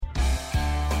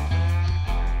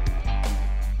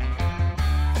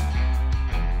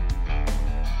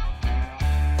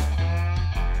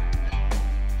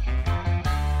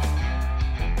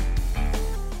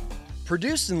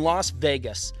Produced in Las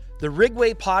Vegas, the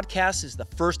Rigway podcast is the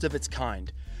first of its kind.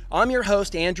 I'm your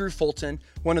host, Andrew Fulton,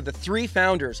 one of the 3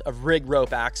 founders of Rig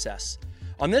Rope Access.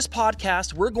 On this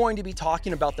podcast, we're going to be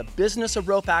talking about the business of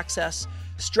rope access,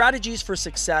 strategies for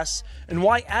success, and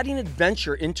why adding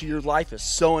adventure into your life is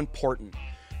so important.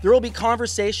 There will be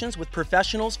conversations with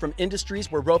professionals from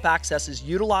industries where rope access is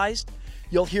utilized.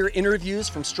 You'll hear interviews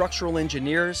from structural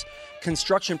engineers,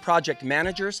 construction project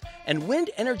managers, and wind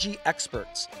energy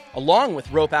experts, along with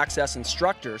rope access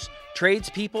instructors,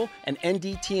 tradespeople, and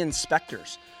NDT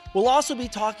inspectors. We'll also be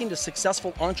talking to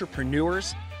successful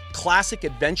entrepreneurs, classic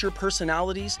adventure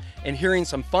personalities, and hearing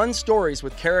some fun stories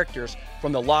with characters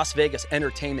from the Las Vegas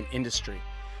entertainment industry.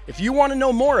 If you want to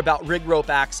know more about Rig Rope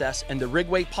Access and the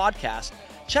Rigway podcast,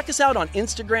 check us out on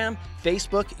Instagram,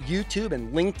 Facebook, YouTube,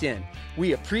 and LinkedIn.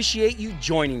 We appreciate you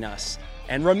joining us.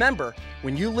 And remember,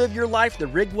 when you live your life the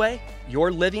Rig way,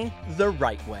 you're living the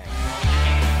right way.